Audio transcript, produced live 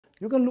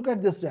You can look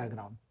at this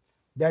diagram,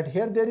 that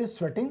here there is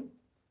sweating,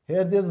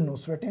 here there is no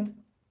sweating.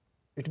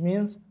 It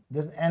means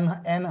there's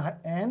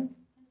N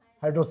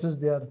hydrosis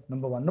there,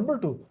 number one. Number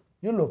two,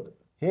 you look,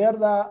 here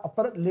the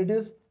upper lid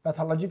is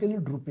pathologically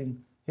drooping.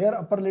 Here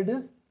upper lid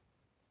is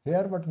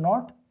here but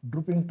not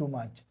drooping too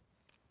much,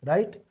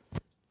 right?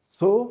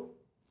 So,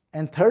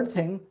 and third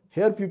thing,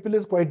 here pupil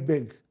is quite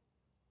big.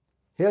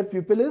 Here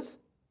pupil is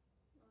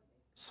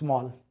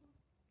small.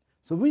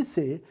 So we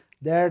say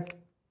that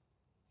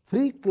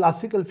three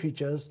classical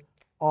features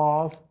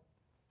of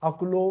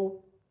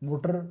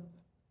oculomotor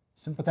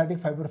sympathetic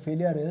fiber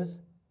failure is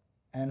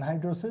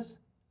anhidrosis,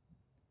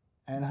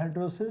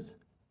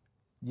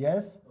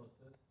 yes,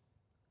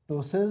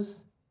 ptosis,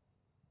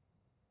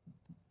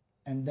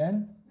 and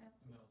then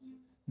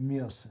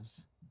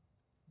meiosis.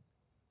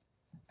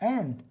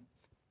 And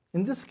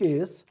in this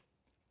case,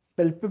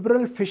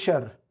 palpebral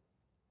fissure,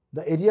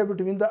 the area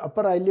between the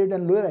upper eyelid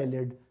and lower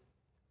eyelid,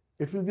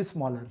 it will be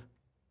smaller,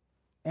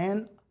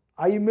 and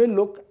eye may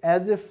look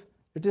as if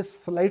it is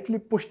slightly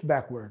pushed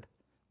backward.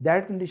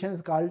 That condition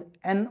is called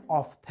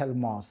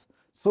anophthalmos.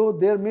 So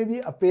there may be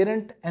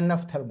apparent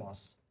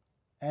anophthalmos.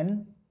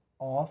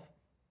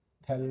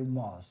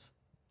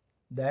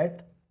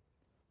 That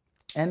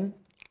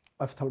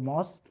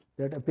anophthalmos,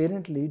 that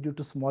apparently due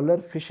to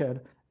smaller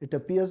fissure, it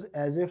appears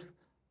as if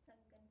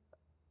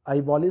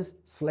eyeball is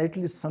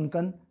slightly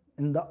sunken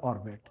in the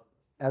orbit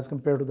as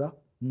compared to the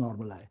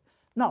normal eye.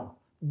 Now,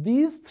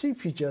 these three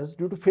features,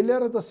 due to failure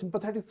of the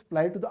sympathetic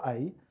supply to the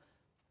eye,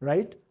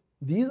 right,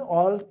 these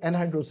all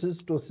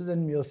anhidrosis, ptosis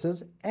and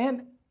meiosis,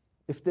 and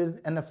if there is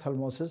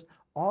anophthalmosis,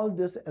 all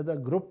this as a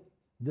group,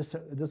 this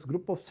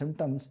group of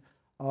symptoms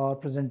or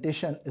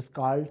presentation is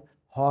called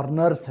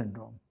Horner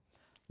syndrome.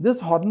 This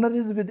Horner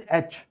is with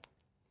H.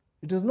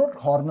 It is not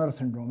Horner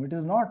syndrome. It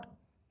is not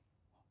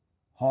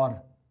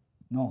Hor.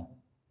 No,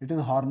 it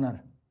is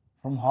Horner,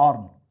 from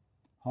Horn.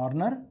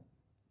 Horner's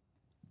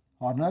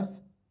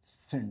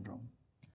syndrome.